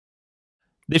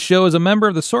This show is a member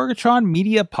of the Sorgatron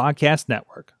Media Podcast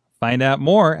Network. Find out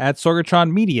more at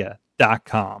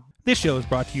sorgatronmedia.com. This show is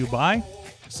brought to you by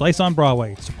Slice on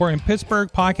Broadway, supporting Pittsburgh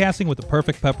podcasting with the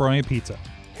perfect pepperoni pizza.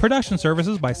 Production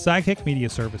services by Sidekick Media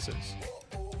Services.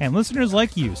 And listeners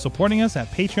like you, supporting us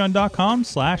at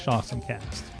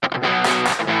patreon.com/AwesomeCast.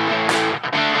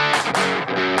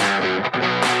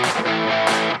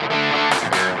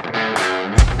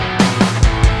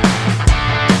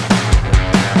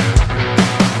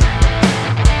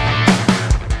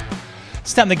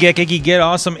 It's time to get geeky, get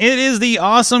awesome. It is the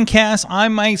AwesomeCast.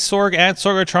 I'm Mike Sorg at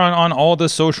Sorgatron on all the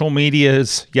social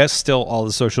medias. Yes, still all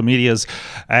the social medias.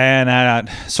 And at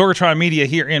Sorgatron Media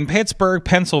here in Pittsburgh,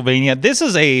 Pennsylvania. This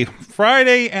is a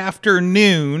Friday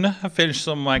afternoon. I finished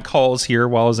some of my calls here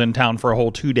while I was in town for a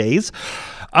whole 2 days.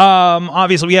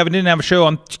 Obviously we didn't have a show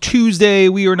on Tuesday.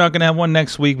 We are not going to have one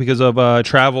next week because of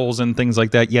travels and things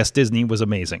like that. Yes, Disney was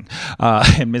amazing.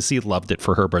 And Missy loved it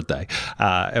for her birthday.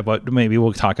 But maybe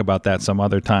we'll talk about that some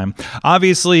other time.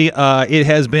 Obviously, it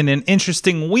has been an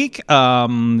interesting week.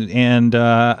 And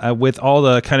with all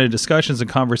the kind of discussions and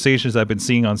conversations I've been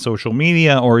seeing on social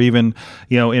media or even,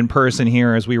 in person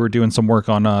here as we were doing some work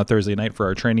on Thursday night for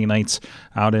our training nights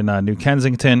out in New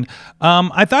Kensington.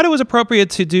 I thought it was appropriate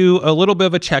to do a little bit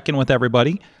of a check-in with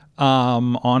everybody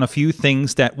on a few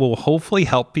things that will hopefully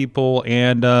help people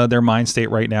and their mind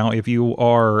state right now if you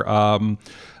are,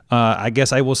 I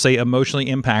guess I will say, emotionally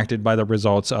impacted by the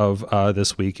results of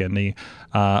this week and the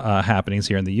happenings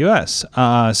here in the U.S.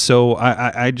 So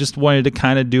I just wanted to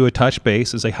kind of do a touch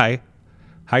base and say, hi,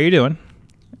 how you doing?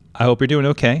 I hope you're doing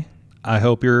okay. I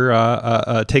hope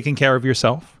you're taking care of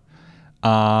yourself. You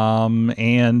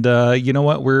know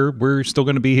what, we're still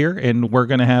going to be here and we're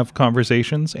going to have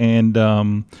conversations and,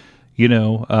 it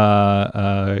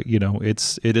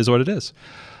is what it is.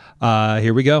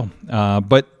 Here we go.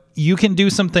 But you can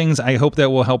do some things I hope that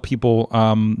will help people,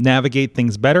 navigate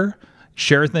things better,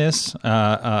 share this,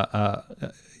 kind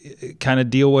of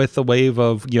deal with the wave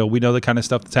of, we know the kind of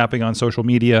stuff that's happening on social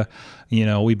media.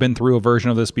 We've been through a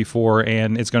version of this before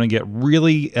and it's going to get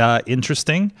really,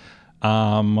 interesting.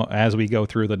 As we go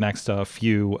through the next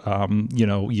few,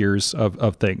 years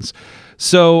of things.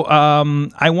 So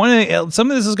I want to, some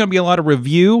of this is going to be a lot of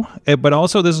review, but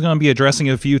also this is going to be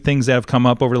addressing a few things that have come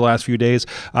up over the last few days.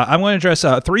 I want to address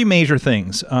three major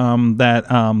things that,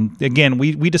 again,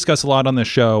 we discuss a lot on the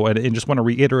show and just want to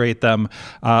reiterate them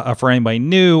for anybody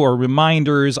new or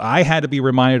reminders. I had to be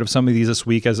reminded of some of these this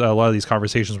week as a lot of these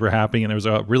conversations were happening, and there was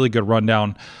a really good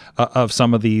rundown of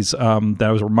some of these that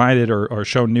I was reminded or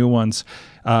shown new ones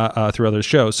through other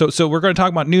shows. So we're going to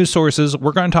talk about news sources.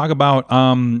 We're going to talk about,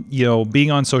 being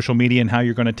on social media and how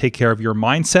you're going to take care of your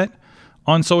mindset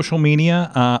on social media.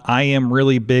 I am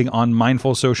really big on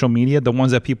mindful social media. The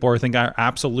ones that people think are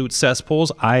absolute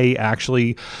cesspools. I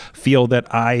actually feel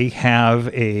that I have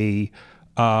a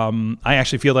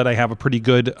pretty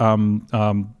good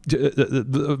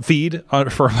feed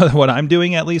for what I'm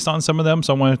doing, at least on some of them.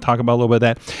 So I want to talk about a little bit of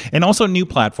that. And also new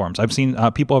platforms. I've seen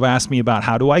people have asked me about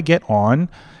how do I get on,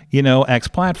 X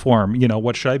platform,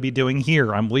 what should I be doing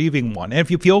here? I'm leaving one. And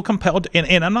if you feel compelled,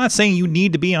 and I'm not saying you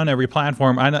need to be on every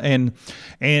platform, but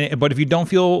if you don't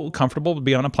feel comfortable to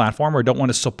be on a platform or don't want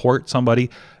to support somebody,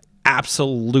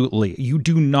 absolutely. You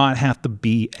do not have to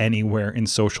be anywhere in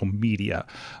social media.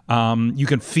 You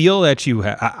can feel that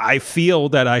I feel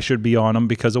that I should be on them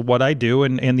because of what I do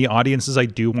and the audiences I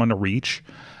do want to reach.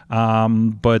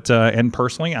 And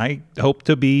personally, I hope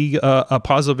to be a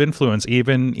positive influence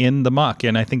even in the muck.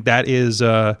 And I think that is,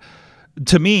 to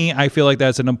me, I feel like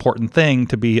that's an important thing,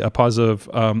 to be a positive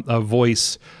a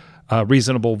voice,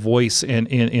 reasonable voice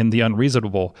in the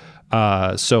unreasonable.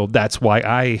 So that's why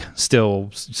I still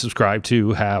subscribe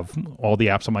to have all the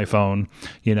apps on my phone,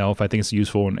 if I think it's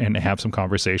useful and have some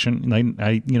conversation. And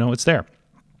I it's there.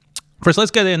 First,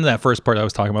 let's get into that first part I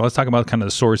was talking about. Let's talk about kind of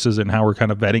the sources and how we're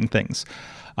kind of vetting things.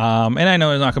 And I know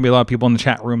there's not going to be a lot of people in the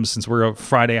chat room since we're a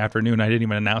Friday afternoon. I didn't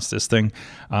even announce this thing.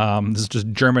 This is just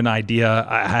a German idea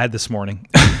I had this morning,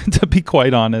 to be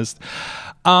quite honest.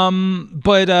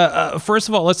 First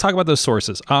of all, let's talk about those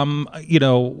sources.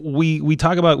 We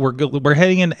talk about we're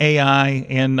heading in AI,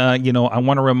 and I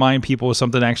want to remind people of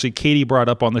something actually Katie brought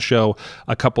up on the show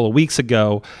a couple of weeks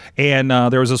ago, and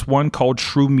there was this one called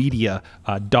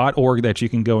TrueMedia.org that you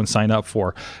can go and sign up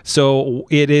for. So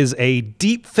it is a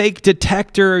deepfake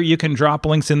detector. You can drop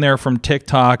links in there from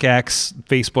TikTok, X,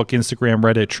 Facebook, Instagram,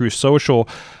 Reddit, True Social.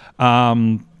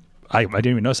 I didn't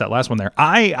even notice that last one there.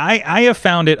 I have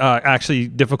found it actually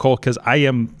difficult because I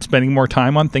am spending more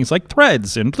time on things like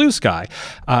Threads and Blue Sky,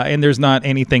 and there's not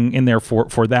anything in there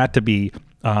for that to be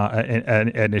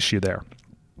an issue there.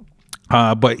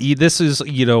 But this is,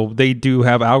 they do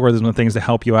have algorithms and things to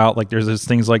help you out. Like there's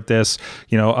things like this,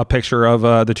 a picture of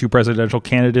the two presidential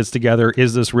candidates together.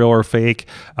 Is this real or fake?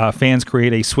 Fans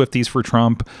create a Swifties for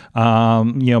Trump.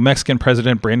 Mexican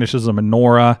president brandishes a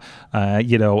menorah.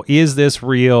 Is this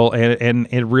real? And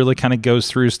it really kind of goes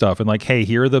through stuff and like, hey,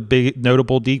 here are the big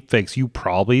notable deepfakes you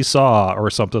probably saw or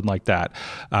something like that.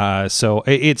 So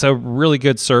it's a really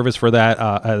good service for that.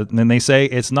 And they say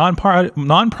it's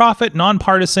nonprofit,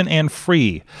 nonpartisan, and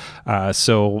free.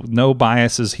 So no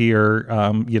biases here,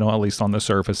 at least on the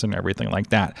surface and everything like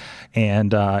that.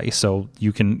 And so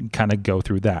you can kind of go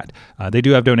through that. They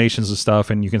do have donations and stuff,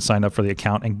 and you can sign up for the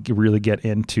account and really get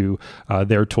into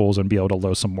their tools and be able to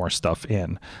load some more stuff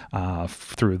in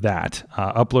through that.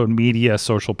 Upload media,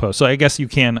 social posts. So I guess you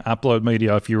can upload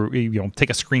media if you take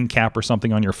a screen cap or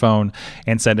something on your phone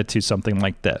and send it to something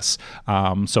like this.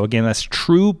 So again, that's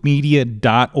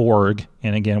truemedia.org.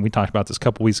 And again, we talked about this a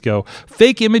couple weeks ago.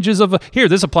 Fake images of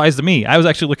this applies to me. I was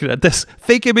actually looking at this.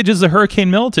 Fake images of Hurricane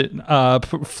Milton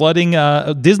flooding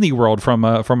Disney World from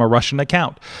a Russian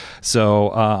account.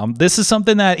 So this is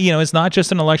something that it's not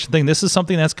just an election thing. This is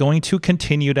something that's going to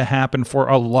continue to happen for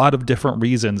a lot of different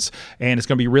reasons, and it's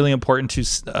going to be really important to,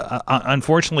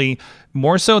 unfortunately,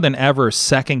 more so than ever,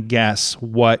 second guess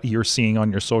what you're seeing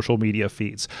on your social media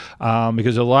feeds,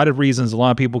 because a lot of reasons, a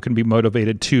lot of people can be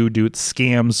motivated to do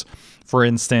scams, for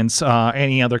instance,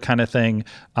 any other kind of thing.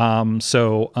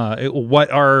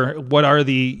 What are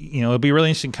the, it'll be really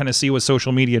interesting to kind of see what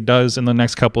social media does in the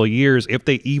next couple of years, if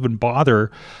they even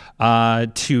bother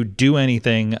to do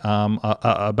anything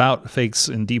about fakes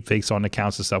and deep fakes on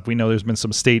accounts and stuff. We know there's been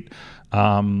some state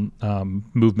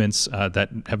movements that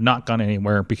have not gone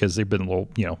anywhere because they've been a little,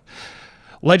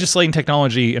 legislating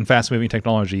technology and fast moving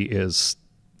technology is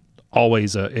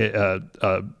always a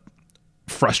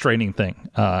frustrating thing,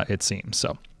 it seems.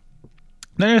 So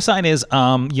the other side is,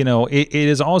 it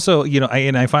is also,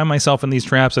 and I find myself in these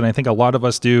traps, and I think a lot of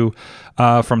us do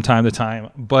from time to time,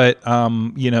 but,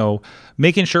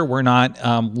 making sure we're not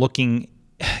looking,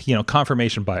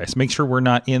 confirmation bias, make sure we're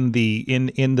not in the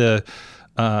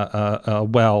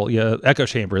echo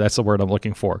chamber. That's the word I'm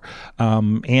looking for.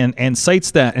 And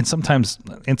sites that, and sometimes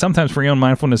for your own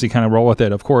mindfulness, you kind of roll with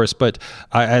it, of course, but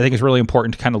I think it's really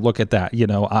important to kind of look at that.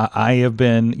 I have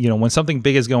been, when something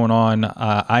big is going on,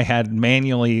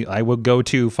 I would go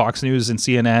to Fox News and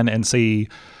CNN and see,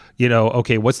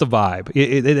 okay, what's the vibe?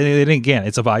 And again,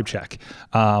 it's a vibe check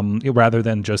rather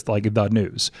than just like the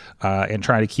news, and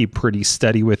try to keep pretty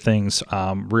steady with things,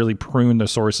 really prune the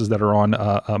sources that are on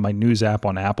my news app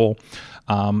on Apple.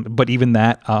 But even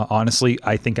that, honestly,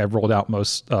 I think I've rolled out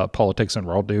most politics and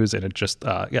world news, and it just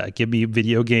give me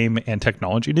video game and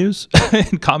technology news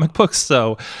and comic books.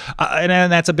 So,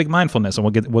 and that's a big mindfulness, and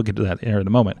we'll get to that in a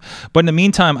moment. But in the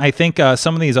meantime, I think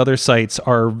some of these other sites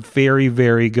are very,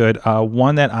 very good.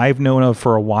 One that I've known of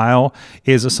for a while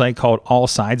is a site called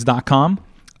allsides.com.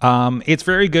 It's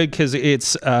very good because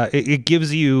it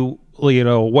gives you,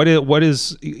 what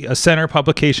is a center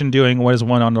publication doing, what is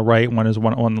one on the right, one is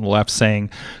one on the left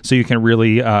saying, so you can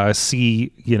really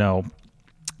see,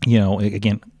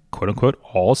 again, quote unquote,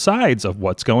 all sides of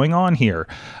what's going on here.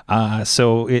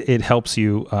 So it helps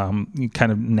you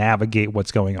kind of navigate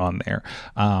what's going on there.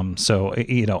 And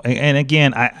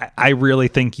again, I really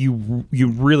think you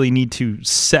really need to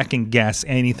second guess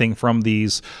anything from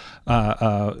these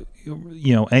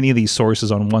any of these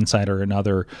sources on one side or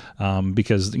another,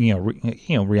 because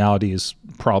reality is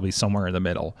probably somewhere in the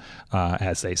middle,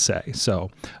 as they say. So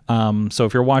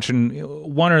if you're watching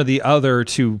one or the other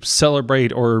to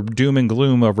celebrate or doom and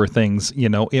gloom over things,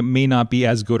 it may not be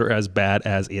as good or as bad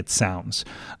as it sounds,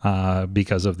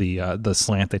 because of the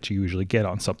slant that you usually get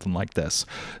on something like this.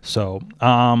 So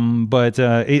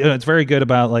it's very good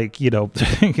about, like,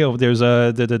 there's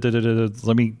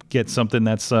let me get something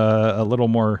that's a little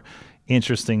more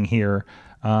interesting here.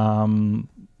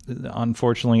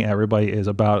 Unfortunately, everybody is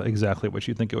about exactly what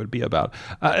you think it would be about.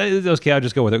 Okay, I'll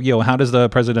just go with it. How does the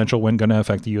presidential win going to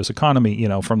affect the U.S. economy?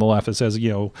 From the left, it says,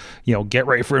 get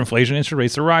ready for inflation, interest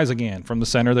rates to rise again. From the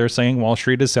center, they're saying Wall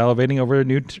Street is salivating over a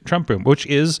new Trump boom, which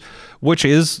is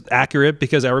accurate,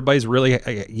 because everybody's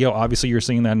really, obviously you're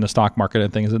seeing that in the stock market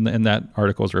and things, and that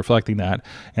article is reflecting that.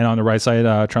 And on the right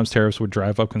side, Trump's tariffs would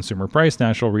drive up consumer price,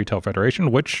 National Retail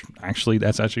Federation, which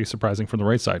that's actually surprising from the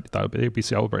right side. Thought they'd be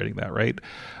celebrating that, right?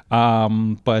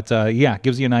 Yeah, it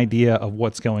gives you an idea of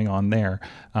what's going on there.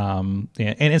 And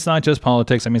it's not just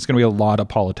politics. I mean, it's going to be a lot of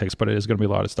politics, but it is going to be a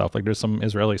lot of stuff. Like there's some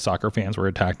Israeli soccer fans were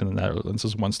attacked in the Netherlands.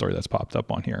 This is one story that's popped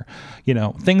up on here,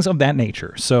 things of that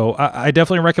nature. So I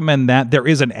definitely recommend that. There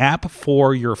is an app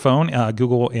for your phone,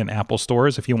 Google and Apple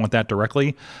stores, if you want that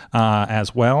directly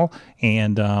as well.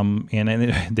 And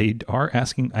they are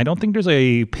asking, I don't think there's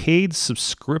a paid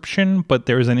subscription, but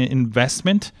there's an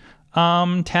investment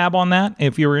tab on that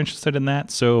if you're interested in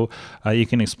that. So you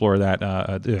can explore that.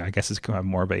 I guess it's kind of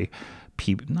more of a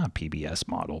not PBS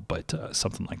model, but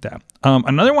something like that.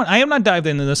 Another one, I have not dived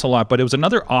into this a lot, but it was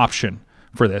another option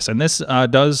for this. And this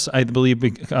does, I believe,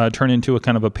 turn into a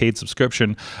kind of a paid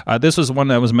subscription. This was one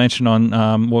that was mentioned on,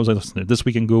 what was I listening to? This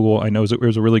Week in Google. I know it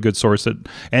was a really good source.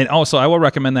 And also, I will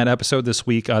recommend that episode this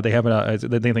week. They have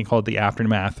they call it the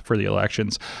Aftermath for the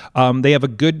elections. They have a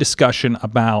good discussion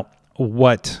about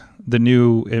what the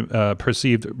new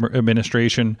perceived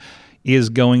administration is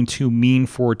going to mean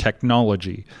for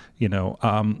technology.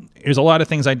 There's a lot of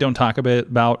things I don't talk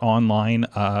about online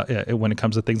when it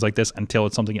comes to things like this until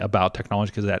it's something about technology,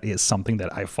 because that is something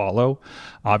that I follow.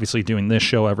 Obviously, doing this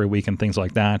show every week and things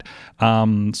like that.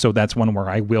 So that's one where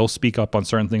I will speak up on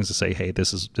certain things to say, hey,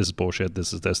 this is bullshit.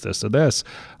 This is this, or this.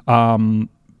 And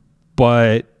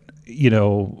I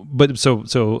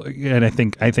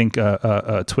think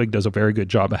Twig does a very good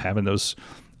job of having those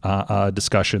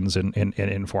discussions and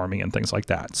informing and things like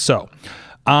that. So,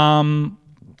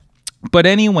 but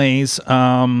anyways,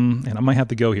 and I might have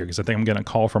to go here because I think I'm getting a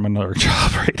call from another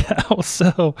job right now.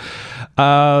 So,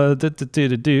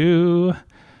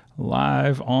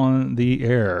 live on the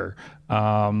air.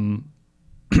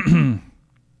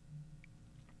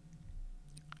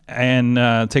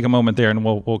 And take a moment there, and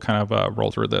we'll kind of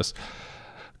roll through this.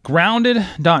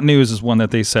 Grounded.news is one that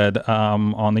they said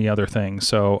on the other thing.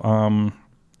 So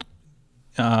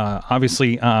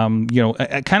obviously,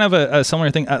 kind of a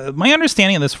similar thing. My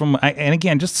understanding of this and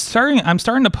again, I'm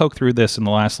starting to poke through this in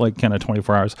the last kind of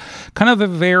 24 hours. Kind of a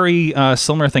very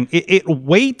similar thing. It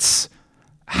weights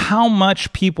how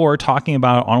much people are talking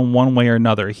about on one way or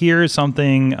another. Here's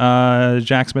something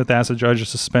Jack Smith asked the judge to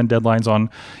suspend deadlines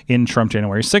in Trump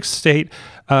January 6th state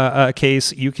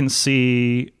case. You can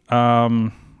see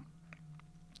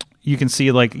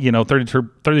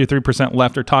 33%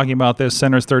 left are talking about this,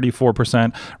 center's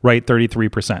 34%, right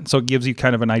 33%. So it gives you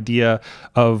kind of an idea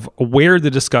of where the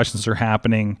discussions are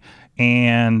happening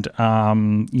and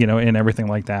and everything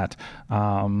like that.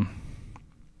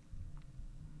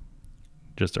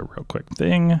 Just a real quick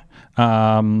thing.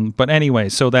 But anyway,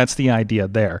 so that's the idea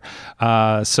there.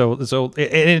 So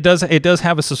it does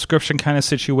have a subscription kind of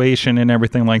situation and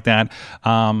everything like that.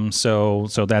 So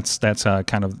that's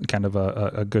kind of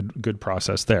a good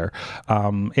process there.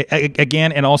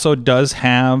 It also does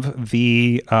have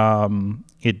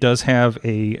it does have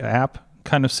a app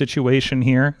kind of situation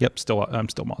here. Yep, I'm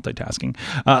still multitasking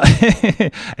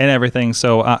and everything.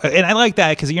 So and I like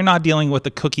that because you're not dealing with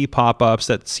the cookie pop-ups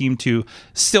that seem to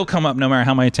still come up no matter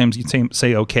how many times you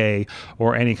say okay,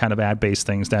 or any kind of ad-based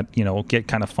things that get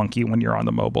kind of funky when you're on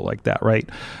the mobile like that, right?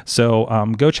 So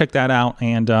go check that out,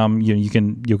 and you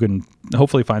can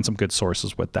hopefully find some good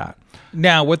sources with that.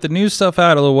 Now, with the news stuff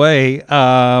out of the way,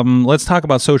 let's talk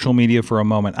about social media for a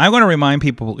moment. I want to remind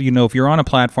people, if you're on a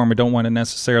platform and don't want to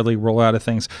necessarily roll out of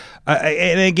things,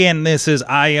 and again,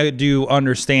 I do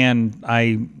understand,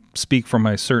 I speak from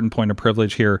a certain point of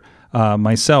privilege here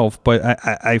myself, but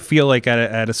I feel like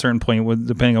at a certain point,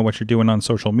 depending on what you're doing on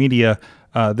social media,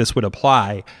 this would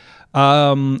apply.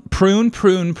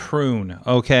 Prune,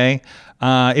 okay?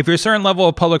 If you're a certain level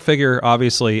of public figure,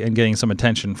 obviously, and getting some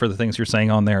attention for the things you're saying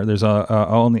on there, there's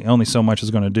only so much is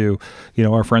going to do.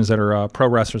 Our friends that are pro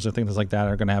wrestlers or things like that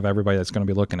are going to have everybody that's going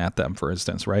to be looking at them, for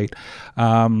instance, right?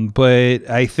 But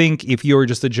I think if you're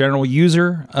just a general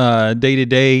user,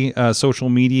 day-to-day social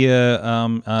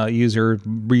media user,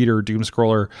 reader, doom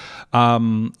scroller,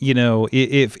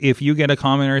 if you get a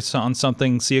comment on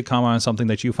something, see a comment on something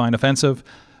that you find offensive,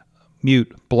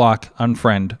 mute, block,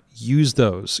 unfriend. Use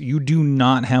those. You do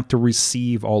not have to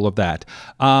receive all of that.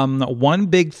 One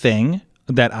big thing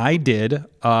that I did,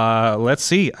 let's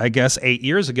see, I guess 8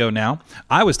 years ago now,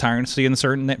 I was tired of seeing a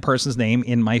certain person's name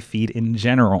in my feed in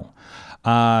general.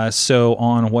 So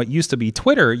on what used to be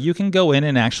Twitter, you can go in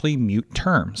and actually mute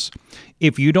terms.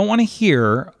 If you don't want to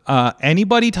hear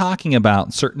anybody talking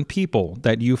about certain people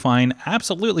that you find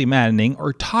absolutely maddening,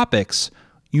 or topics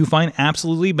you find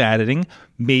absolutely maddening,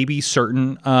 maybe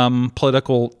certain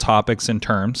political topics and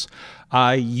terms,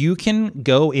 you can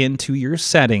go into your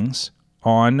settings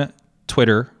on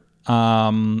Twitter,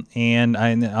 and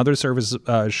other services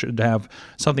should have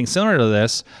something similar to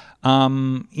this.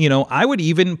 I would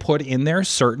even put in there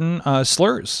certain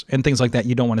slurs and things like that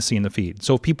you don't want to see in the feed.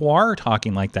 So if people are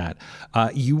talking like that,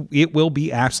 it will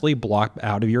be absolutely blocked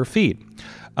out of your feed.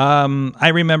 I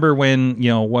remember when,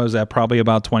 what was that, probably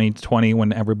about 2020,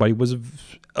 when everybody was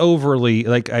overly,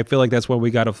 like, I feel like that's when we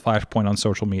got a flashpoint on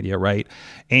social media, right?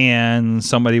 And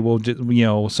somebody will just,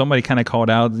 somebody kind of called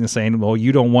out and saying, well,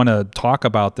 you don't want to talk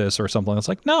about this or something. It's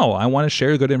like, no, I want to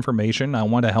share good information. I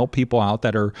want to help people out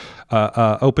that are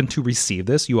open to receive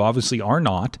this. You obviously are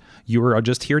not. You are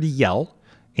just here to yell.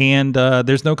 And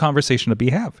there's no conversation to be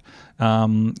had.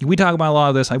 We talk about a lot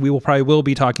of this. We will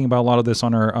be talking about a lot of this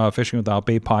on our Fishing Without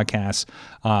Bait podcast.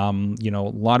 A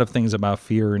lot of things about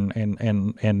fear and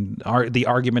the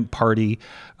argument party.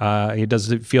 It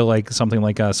does feel like something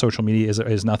like social media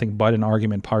is nothing but an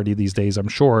argument party these days, I'm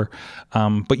sure.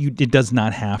 But it does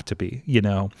not have to be.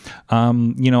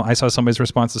 I saw somebody's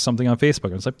response to something on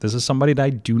Facebook. I was like, this is somebody that I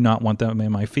do not want them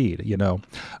in my feed.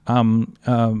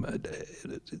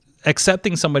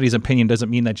 Accepting somebody's opinion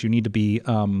doesn't mean that you need to be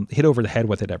hit over the head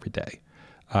with it every day.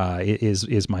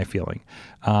 Is my feeling.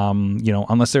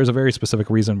 Unless there's a very specific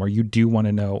reason where you do want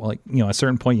to know, like, at a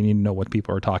certain point you need to know what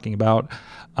people are talking about,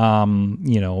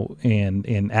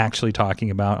 and actually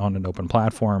talking about on an open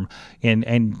platform,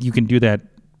 and you can do that,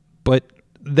 but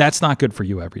that's not good for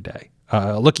you every day.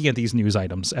 Looking at these news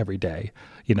items every day,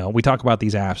 we talk about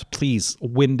these apps. Please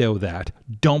window that.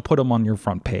 Don't put them on your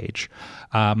front page.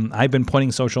 I've been putting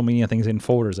social media things in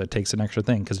folders. That takes an extra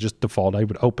thing because just default, I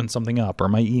would open something up or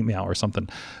my email or something.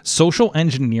 Social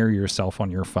engineer yourself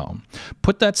on your phone.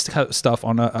 Put that stuff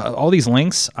on all these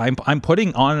links. I'm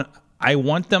putting on. I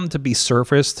want them to be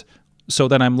surfaced so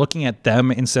that I'm looking at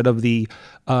them instead of the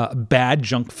bad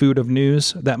junk food of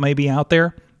news that may be out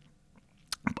there.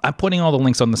 I'm putting all the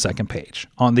links on the second page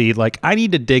on the, like, I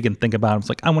need to dig and think about it. It's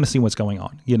like, I want to see what's going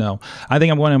on. I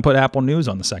think I'm going to put Apple News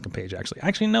on the second page.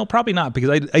 Actually, no, probably not, because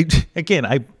I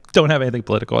don't have anything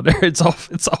political in there. It's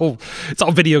all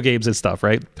video games and stuff,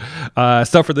 right?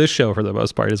 Stuff for this show for the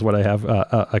most part is what I have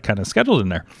kind of scheduled in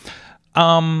there.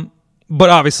 But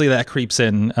obviously that creeps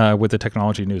in with the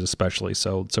technology news, especially.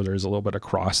 So there's a little bit of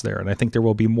cross there, and I think there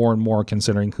will be more and more,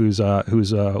 considering who's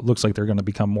looks like they're going to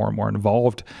become more and more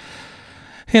involved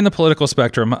in the political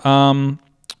spectrum.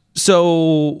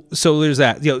 So there's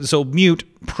that. So mute,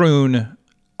 prune.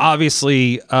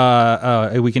 Obviously,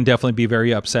 we can definitely be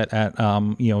very upset at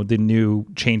the new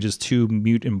changes to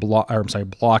mute and block. Or I'm sorry,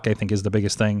 block. I think is the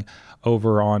biggest thing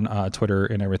over on Twitter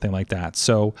and everything like that.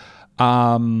 So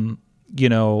obviously,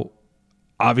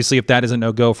 if that is a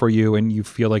no-go for you and you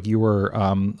feel like you were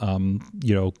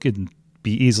can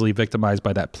be easily victimized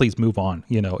by that, please move on.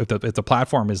 If the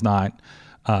platform is not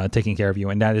taking care of you,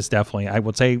 and that is definitely, I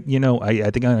would say, I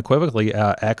think unequivocally,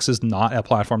 X is not a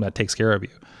platform that takes care of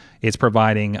you. It's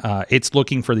providing, it's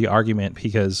looking for the argument,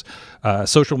 because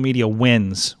social media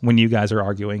wins when you guys are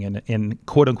arguing and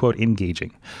quote unquote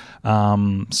engaging.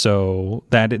 So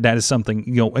that is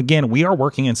something, again, we are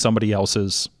working in somebody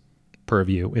else's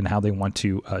purview in how they want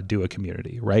to do a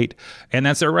community, right? And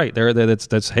that's their right.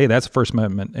 That's First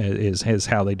Amendment is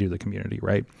how they do the community,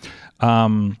 right?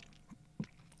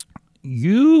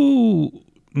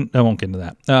 I won't get into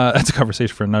that. That's a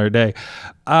conversation for another day.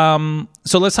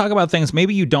 So let's talk about things.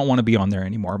 Maybe you don't want to be on there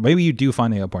anymore. Maybe you do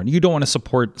find it important. You don't want to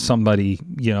support somebody,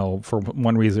 for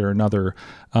one reason or another,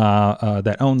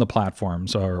 that own the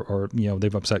platforms, or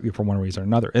they've upset you for one reason or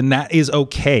another. And that is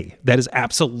okay. That is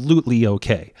absolutely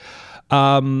okay.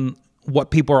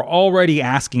 What people are already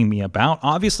asking me about,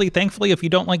 obviously, thankfully, if you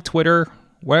don't like Twitter,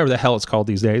 whatever the hell it's called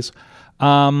these days,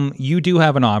 you do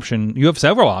have an option. You have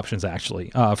several options,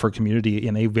 actually, for community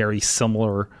in a very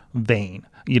similar vein.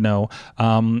 I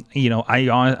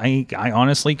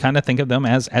honestly kind of think of them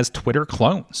as Twitter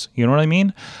clones. You know what I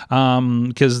mean?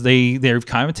 Because they've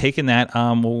kind of taken that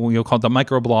what you'll call the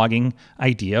microblogging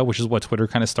idea, which is what Twitter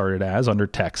kind of started as under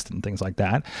text and things like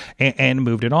that, and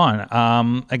moved it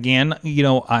on. Again,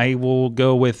 I will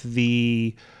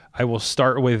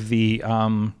start with the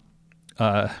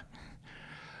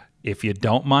if you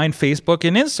don't mind Facebook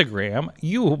and Instagram,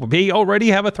 you may already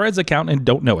have a Threads account and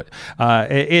don't know it.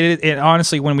 It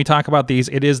honestly, when we talk about these,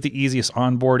 it is the easiest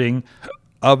onboarding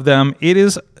of them. It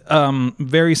is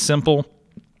very simple.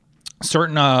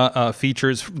 Certain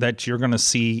features that you're going to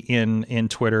see in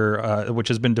Twitter, which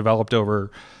has been developed over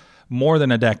more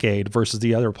than a decade, versus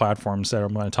the other platforms that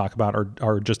I'm going to talk about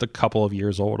are just a couple of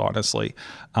years old, honestly.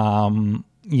 Within,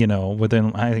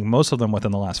 I think most of them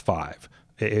within the last 5.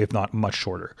 If not much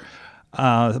shorter.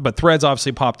 But Threads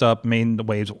obviously popped up, made the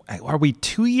waves. Are we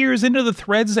 2 years into the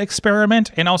Threads experiment?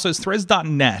 And also, is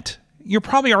Threads.net you're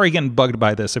probably already getting bugged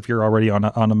by this if you're already on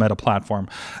a Meta platform.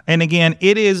 And again,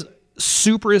 it is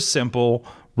super simple.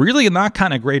 Really not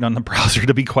kind of great on the browser,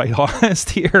 to be quite honest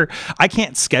here. I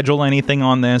can't schedule anything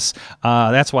on this.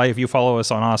 That's why if you follow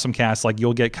us on AwesomeCast, like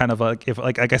you'll get kind of a, if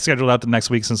like I scheduled out the next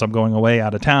week since I'm going away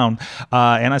out of town,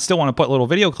 and I still want to put little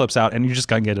video clips out, and you just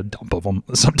gotta get a dump of them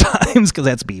sometimes because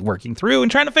that's me working through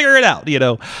and trying to figure it out, you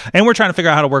know. And we're trying to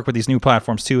figure out how to work with these new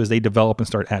platforms too as they develop and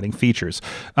start adding features.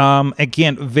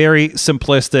 Again, very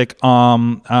simplistic,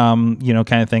 you know,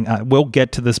 kind of thing. We'll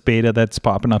get to this beta that's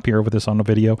popping up here with this on the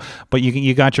video, but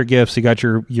you got your GIFs, you got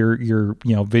your you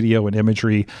know, video and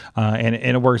imagery, and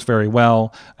it works very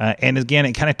well. And again,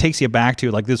 it kind of takes you back to,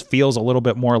 like, this feels a little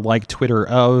bit more like Twitter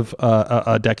of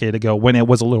a decade ago when it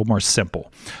was a little more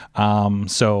simple.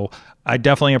 So I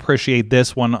definitely appreciate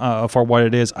this one for what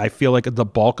it is. I feel like the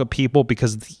bulk of people,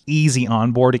 because it's easy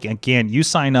onboarding. Again, you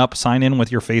sign in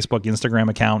with your Facebook, Instagram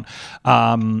account,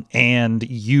 and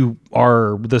you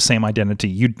are the same identity.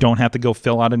 You don't have to go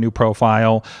fill out a new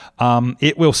profile.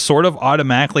 It will sort of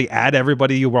automatically add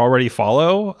everybody you already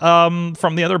follow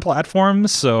from the other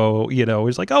platforms. So, you know,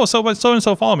 it's like, oh, so and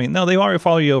so follow me. No, they already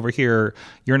follow you over here.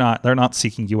 They're not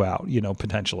seeking you out, you know,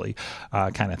 potentially,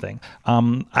 kind of thing.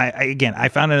 Again, I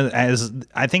found it as,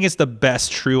 I think it's the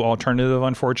best true alternative,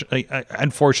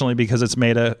 unfortunately, because it's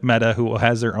Meta who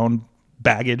has their own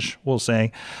baggage, we'll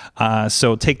say.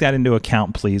 So take that into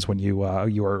account, please, when you're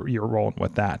rolling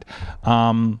with that.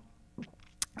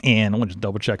 And I'll just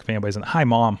double check if anybody's in. Hi,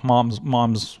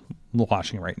 mom's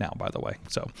watching right now, by the way.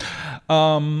 So,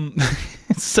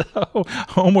 so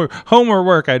home or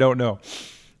work, I don't know.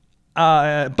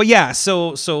 But yeah,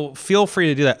 so feel free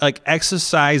to do that. Like,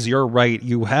 exercise your right.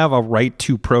 You have a right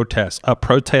to protest. A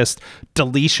protest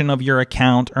deletion of your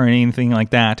account or anything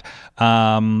like that.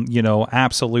 You know,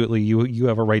 absolutely, you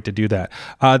have a right to do that.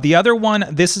 The other one,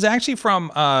 this is actually from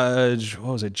what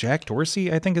was it, Jack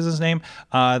Dorsey, I think is his name.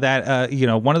 That you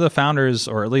know, one of the founders,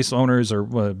 or at least owners,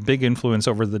 or big influence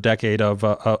over the decade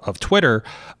of Twitter,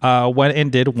 went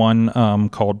and did one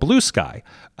called Blue Sky.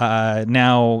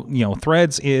 Now, you know,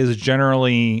 Threads is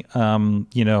generally,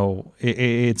 you know,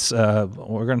 it's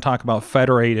we're going to talk about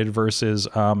federated versus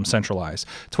centralized.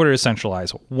 Twitter is centralized.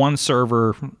 One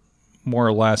server, more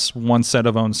or less, one set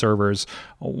of own servers,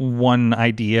 one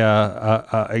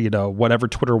idea, you know, whatever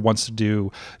Twitter wants to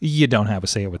do, you don't have a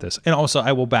say with this. And also,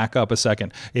 I will back up a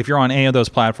second. If you're on any of those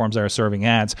platforms that are serving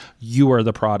ads, you are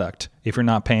the product. If you're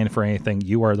not paying for anything,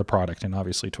 you are the product. And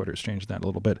obviously, Twitter's changed that a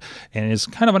little bit, and is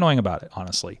kind of annoying about it,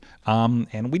 honestly.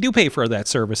 And we do pay for that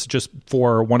service just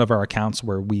for one of our accounts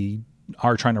where we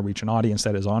are trying to reach an audience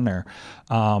that is on there.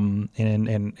 And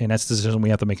that's the decision we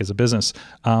have to make as a business.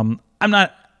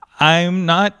 I'm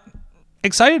not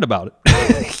excited about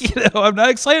it. You know, I'm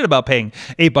not excited about paying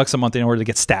 $8 a month in order to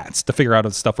get stats, to figure out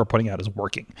if the stuff we're putting out is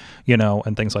working, you know,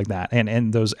 and things like that.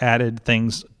 And those added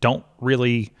things don't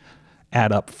really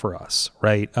add up for us,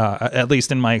 right? At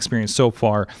least in my experience so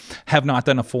far, have not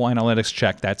done a full analytics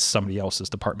check. That's somebody else's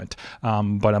department.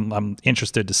 But I'm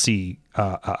interested to see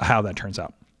how that turns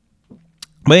out.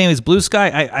 But anyways, Blue Sky,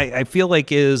 I feel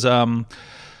like is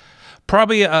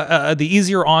probably the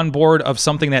easier onboard of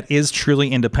something that is truly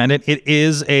independent. It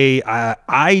is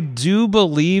I do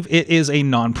believe it is a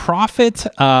nonprofit.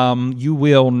 You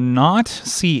will not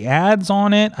see ads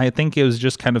on it. I think it was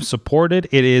just kind of supported.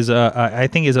 It is, I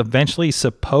think, is eventually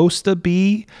supposed to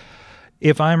be,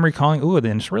 if I'm recalling, ooh,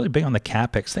 then it's really big on the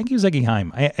cat pics. Thank you, Zeggy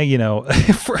Heim, you know,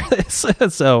 for this.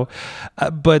 So,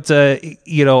 but,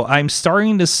 you know, I'm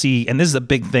starting to see, and this is a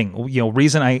big thing, you know,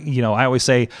 reason I always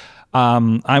say,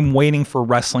 I'm waiting for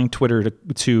wrestling Twitter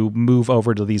to move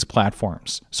over to these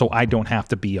platforms, so I don't have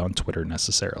to be on Twitter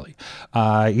necessarily.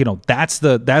 You know, that's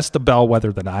the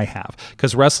bellwether that I have,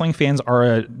 because wrestling fans are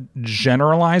a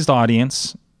generalized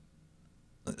audience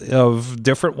of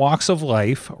different walks of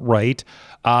life, right?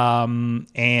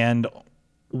 And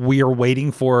we are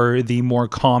waiting for the more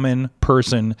common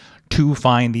person to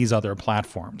find these other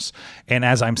platforms. And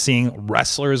as I'm seeing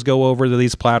wrestlers go over to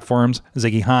these platforms,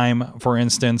 Ziggy Heim, for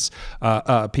instance,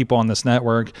 people on this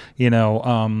network, you know,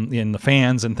 in the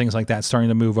fans and things like that, starting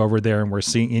to move over there. And we're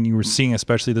seeing, and you were seeing,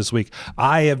 especially this week,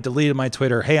 I have deleted my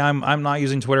Twitter. Hey, I'm not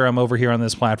using Twitter. I'm over here on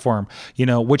this platform, you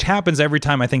know, which happens every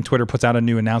time I think Twitter puts out a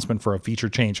new announcement for a feature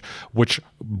change, which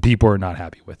people are not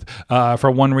happy with,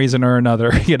 for one reason or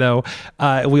another. You know,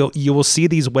 you will see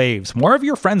these waves. More of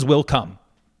your friends will come.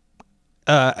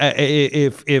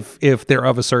 if they're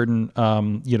of a certain,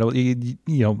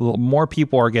 more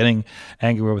people are getting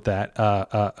angry with that,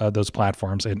 those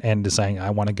platforms and deciding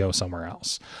I want to go somewhere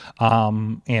else,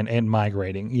 and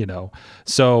migrating,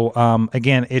 So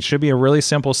again, it should be a really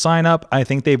simple sign up. I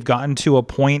think they've gotten to a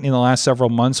point in the last several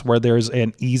months where there's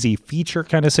an easy feature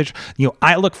kind of situation.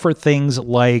 I look for things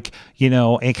like,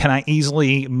 and can I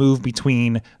easily move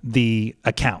between the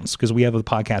accounts, because we have the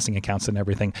podcasting accounts and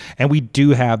everything, and we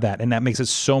do have that, and that makes it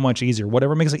so much easier.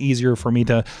 Whatever makes it easier for me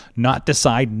to not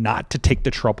decide not to take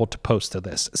the trouble to post to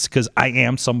this, because I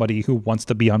am somebody who wants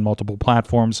to be on multiple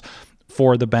platforms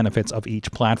for the benefits of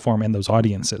each platform and those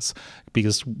audiences,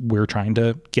 because we're trying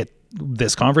to get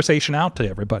this conversation out to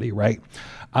everybody, right?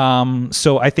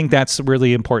 So I think that's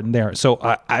really important there. So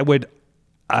I would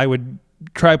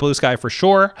try Blue Sky for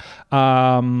sure.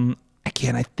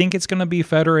 Again, I think it's going to be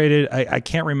federated. I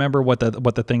can't remember what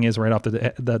the thing is right off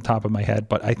the top of my head,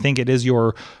 but I think it is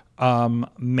your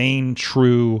main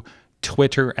true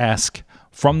Twitter-esque,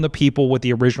 from the people with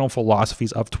the original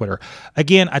philosophies of Twitter.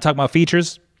 Again, I talk about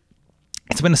features.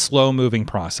 It's been a slow-moving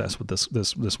process with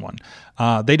this one.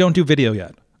 They don't do video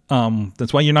yet.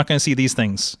 That's why you're not going to see these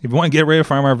things. If you want to get rid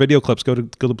from our video clips, go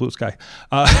to Blue Sky,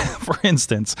 for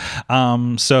instance.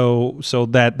 So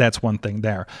that's one thing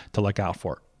there to look out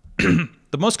for.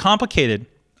 The most complicated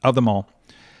of them all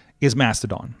is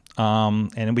Mastodon.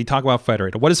 And we talk about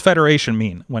federated. What does federation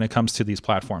mean when it comes to these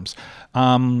platforms?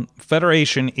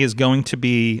 Federation is going to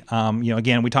be,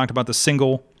 again, we talked about the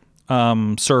single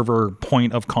server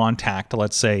point of contact,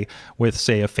 let's say, with,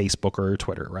 say, a Facebook or a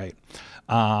Twitter, right?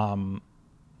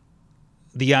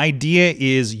 The idea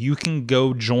is you can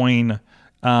go join,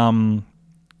 a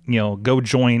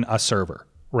server.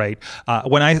 Right.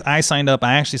 When I signed up,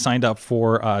 I actually signed up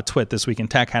for Twit This Week in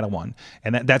Tech, had one,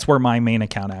 and that's where my main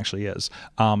account actually is,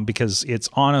 because it's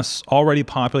on a already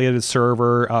populated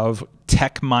server of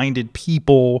tech-minded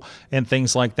people and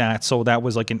things like that. So that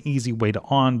was like an easy way to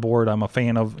onboard. I'm a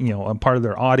fan of, I'm part of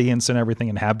their audience and everything,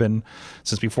 and have been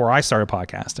since before I started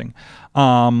podcasting.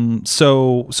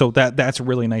 So that's a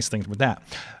really nice thing with that.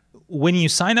 When you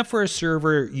sign up for a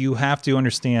server, you have to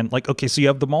understand, like, okay, so you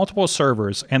have the multiple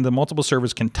servers, and the multiple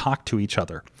servers can talk to each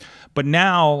other. But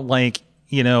now, like,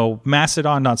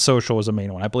 Mastodon.social is a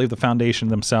main one. I believe the foundation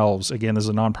themselves, again, this is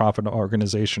a nonprofit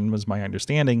organization, was my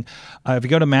understanding. If you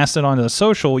go to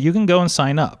Mastodon.social, you can go and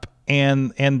sign up.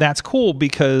 And that's cool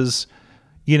because,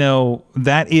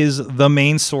 that is the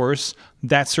main source.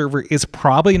 That server is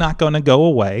probably not going to go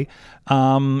away.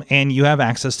 And you have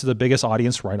access to the biggest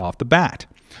audience right off the bat.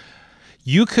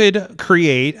 You could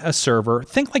create a server,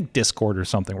 think like Discord or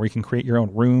something, where you can create your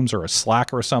own rooms or a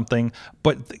Slack or something.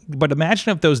 But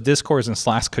imagine if those Discords and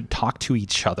Slacks could talk to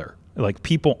each other. Like,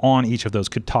 people on each of those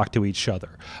could talk to each other,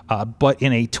 but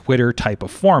in a Twitter type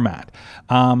of format.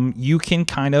 You can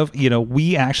kind of,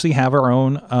 we actually have our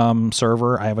own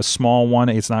server. I have a small one.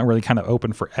 It's not really kind of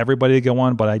open for everybody to go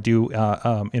on, but I do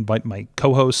invite my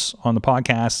co-hosts on the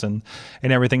podcast and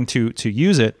everything to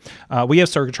use it. We have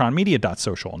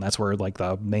sorgatronmedia.social, and that's where, like,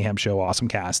 the Mayhem Show,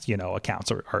 AwesomeCast,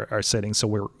 accounts are sitting. So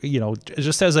we're,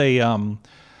 just as a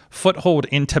foothold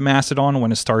into Mastodon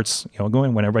when it starts,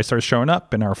 going, when everybody starts showing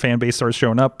up and our fan base starts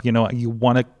showing up, you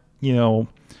want to,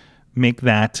 make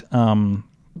that,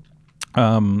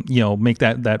 make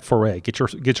that foray, get your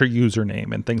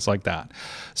username and things like that.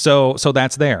 So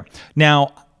that's there.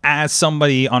 Now, as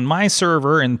somebody on my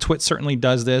server, and Twit certainly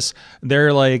does this,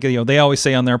 they're like, they always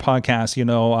say on their podcast,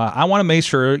 I want to make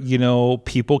sure,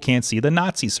 people can't see the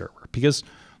Nazi server, because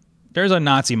there's a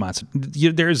Nazi monster.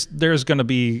 There's going to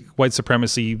be white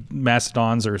supremacy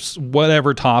mastodons or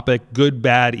whatever topic, good,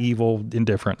 bad, evil,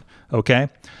 indifferent. Okay.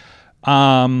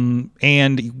 And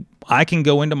I can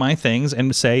go into my things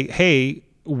and say, hey,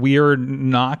 we're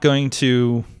not going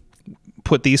to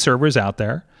put these servers out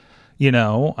there,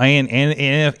 and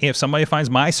if somebody finds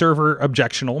my server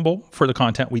objectionable for the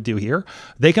content we do here,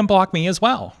 they can block me as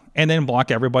well. And then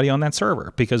block everybody on that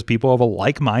server, because people of a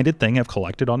like-minded thing have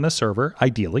collected on this server,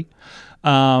 ideally.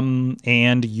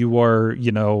 And you are,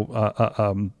 you're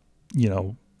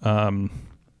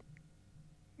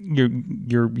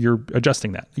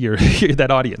adjusting that, you're that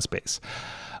audience base.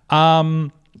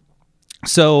 Again,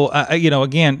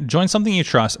 join something you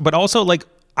trust, but also, like,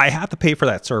 I have to pay for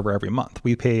that server every month.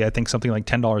 We pay, I think, something like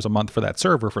 $10 a month for that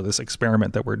server for this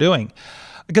experiment that we're doing,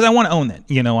 because I want to own it.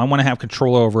 I want to have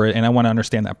control over it, and I want to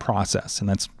understand that process, and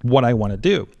that's what I want to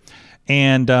do.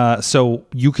 And so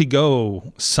you could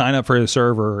go sign up for a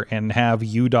server and have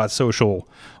u.social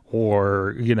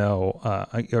or,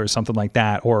 or something like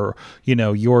that, or,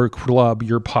 your club,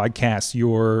 your podcast,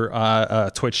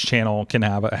 your Twitch channel can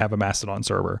have a Mastodon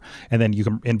server, and then you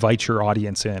can invite your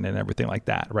audience in and everything like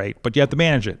that, right? But you have to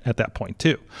manage it at that point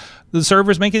too. The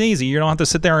servers make it easy. You don't have to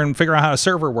sit there and figure out how a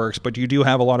server works, but you do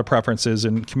have a lot of preferences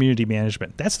in community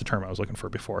management. That's the term I was looking for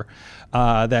before,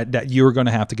 that you're going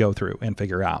to have to go through and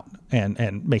figure out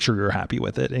and make sure you're happy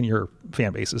with it and your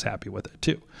fan base is happy with it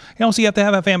too. And also you have to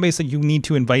have a fan base that you need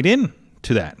to invite in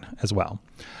to that as well.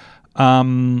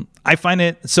 I find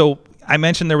it, so I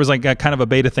mentioned there was like a kind of a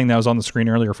beta thing that was on the screen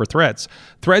earlier for Threads.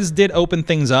 Threads did open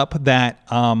things up that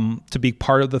to be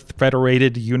part of the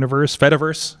federated universe,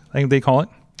 Fediverse, I think they call it.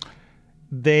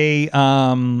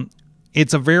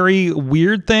 It's a very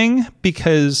weird thing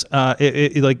because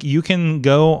like you can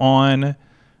go on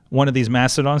one of these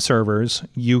Mastodon servers,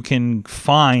 you can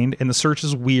find, and the search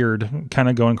is weird, kind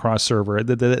of going cross server.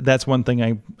 That's one thing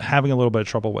I'm having a little bit of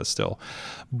trouble with still.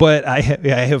 But I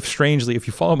have strangely, if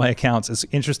you follow my accounts, it's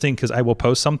interesting because I will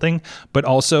post something, but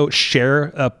also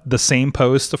share the same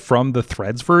post from the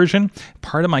Threads version.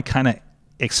 Part of my kind of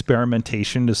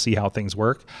experimentation to see how things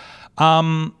work.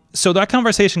 So that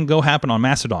conversation go happen on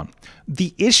Mastodon.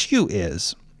 The issue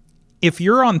is, if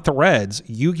you're on Threads,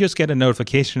 you just get a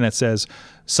notification that says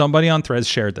somebody on Threads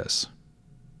shared this.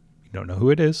 You don't know who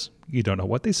it is. You don't know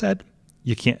what they said.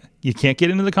 You can't get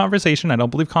into the conversation. I don't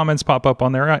believe comments pop up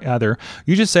on there either.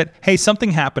 You just said, hey,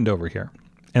 something happened over here.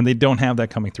 And they don't have that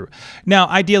coming through. Now,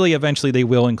 ideally, eventually they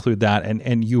will include that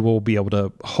and you will be able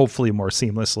to hopefully more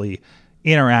seamlessly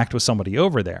interact with somebody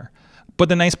over there. But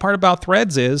the nice part about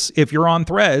Threads is if you're on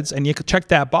Threads and you could check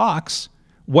that box,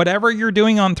 whatever you're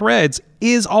doing on Threads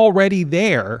is already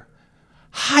there.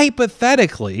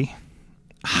 Hypothetically,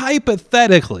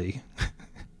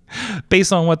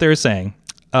 based on what they're saying,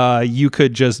 you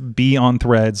could just be on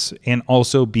Threads and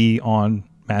also be on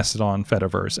Mastodon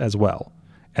Fediverse as well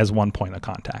as one point of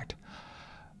contact.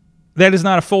 That is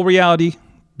not a full reality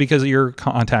because of your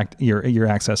contact, your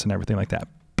access and everything like that.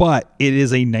 But it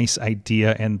is a nice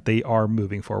idea and they are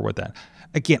moving forward with that.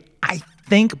 Again, I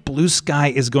think Blue Sky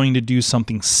is going to do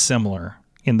something similar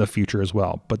in the future as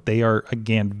well. But they are,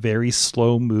 again, very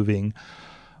slow moving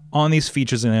on these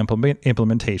features and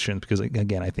implementations because,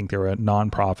 again, I think they're a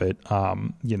nonprofit,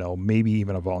 maybe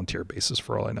even a volunteer basis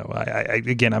for all I know.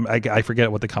 I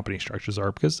forget what the company structures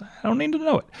are because I don't need to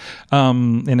know it.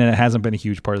 And it hasn't been a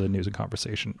huge part of the news and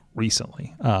conversation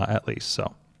recently, at least.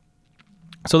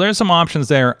 So there's some options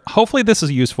there. Hopefully this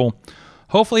is useful.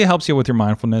 Hopefully it helps you with your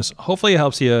mindfulness. Hopefully it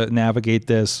helps you navigate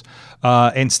this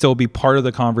and still be part of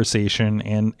the conversation.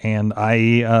 And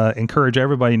I encourage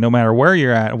everybody, no matter where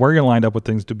you're at, where you're lined up with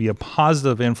things, to be a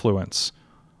positive influence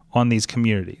on these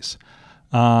communities.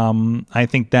 I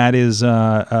think that is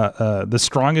the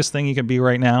strongest thing you can be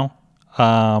right now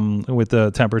with the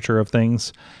temperature of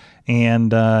things.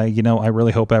 And, I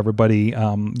really hope everybody,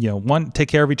 one, take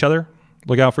care of each other,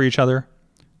 look out for each other.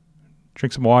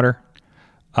 Drink some water,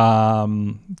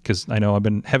 because I know I've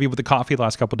been heavy with the coffee the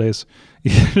last couple of days.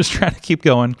 Just trying to keep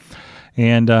going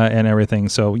and everything.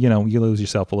 So, you lose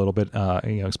yourself a little bit,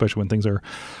 especially when things are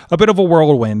a bit of a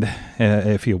whirlwind,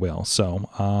 if you will. So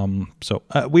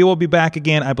we will be back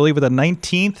again, I believe, with the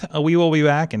 19th. We will be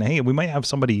back, and hey, we might have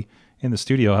somebody in the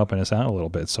studio helping us out a little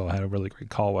bit. So I had a really great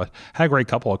call. Had a great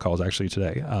couple of calls actually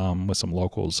today with some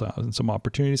locals and some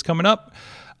opportunities coming up.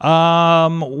 I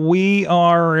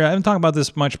haven't talked about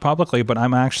this much publicly, but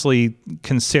I'm actually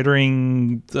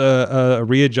considering a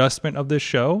readjustment of this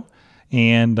show.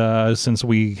 And since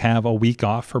we have a week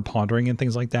off for pondering and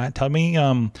things like that, tell me,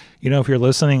 if you're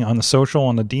listening on the social,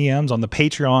 on the DMs, on the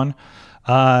Patreon,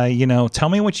 tell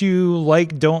me what you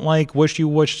like, don't like, wish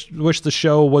the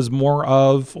show was more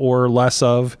of or less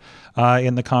of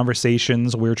in the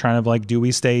conversations. We're trying to do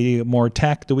we stay more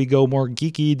tech? Do we go more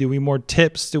geeky? Do we more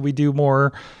tips? Do we do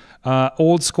more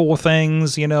old school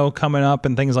things, coming up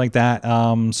and things like that?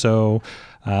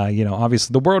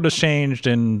 Obviously the world has changed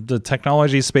and the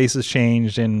technology space has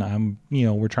changed, and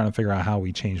we're trying to figure out how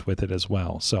we change with it as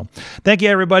well. So thank you,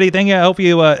 everybody. Thank you. I hope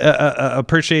you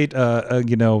appreciate,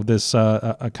 this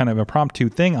kind of impromptu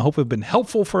thing. I hope it's been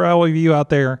helpful for all of you out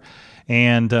there.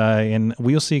 And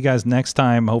we'll see you guys next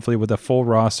time, hopefully with a full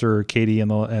roster, Katie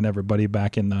and everybody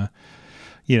back in the,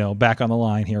 back on the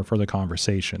line here for the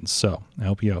conversation. So I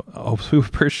hope you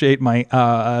appreciate my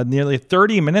nearly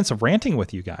 30 minutes of ranting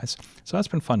with you guys. So that's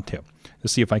been fun too, to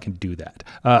see if I can do that.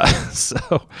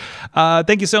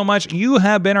 Thank you so much. You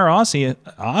have been our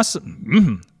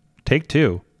awesome take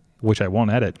two, which I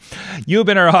won't edit. You've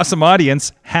been our awesome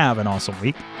audience. Have an awesome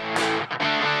week.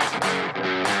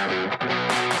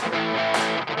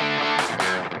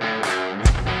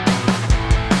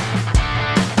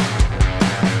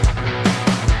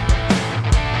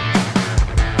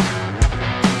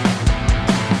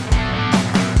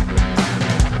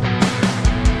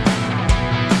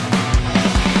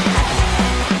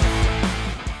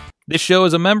 This show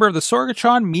is a member of the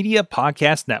Sorgatron Media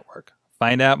Podcast Network.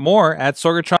 Find out more at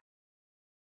Sorgatron.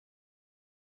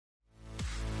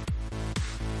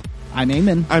 I'm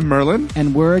Eamon. I'm Merlin.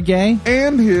 And we're a gay.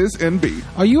 And his NB.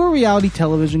 Are you a reality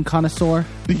television connoisseur?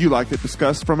 Do you like it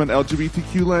discussed from an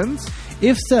LGBTQ lens?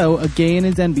 If so, A Gay and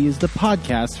His NB is the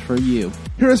podcast for you.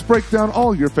 Hear us break down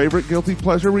all your favorite guilty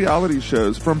pleasure reality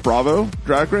shows from Bravo,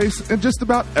 Drag Race, and just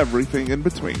about everything in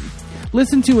between.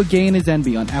 Listen to A Gay and His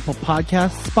NB on Apple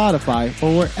Podcasts, Spotify,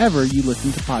 or wherever you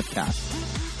listen to podcasts.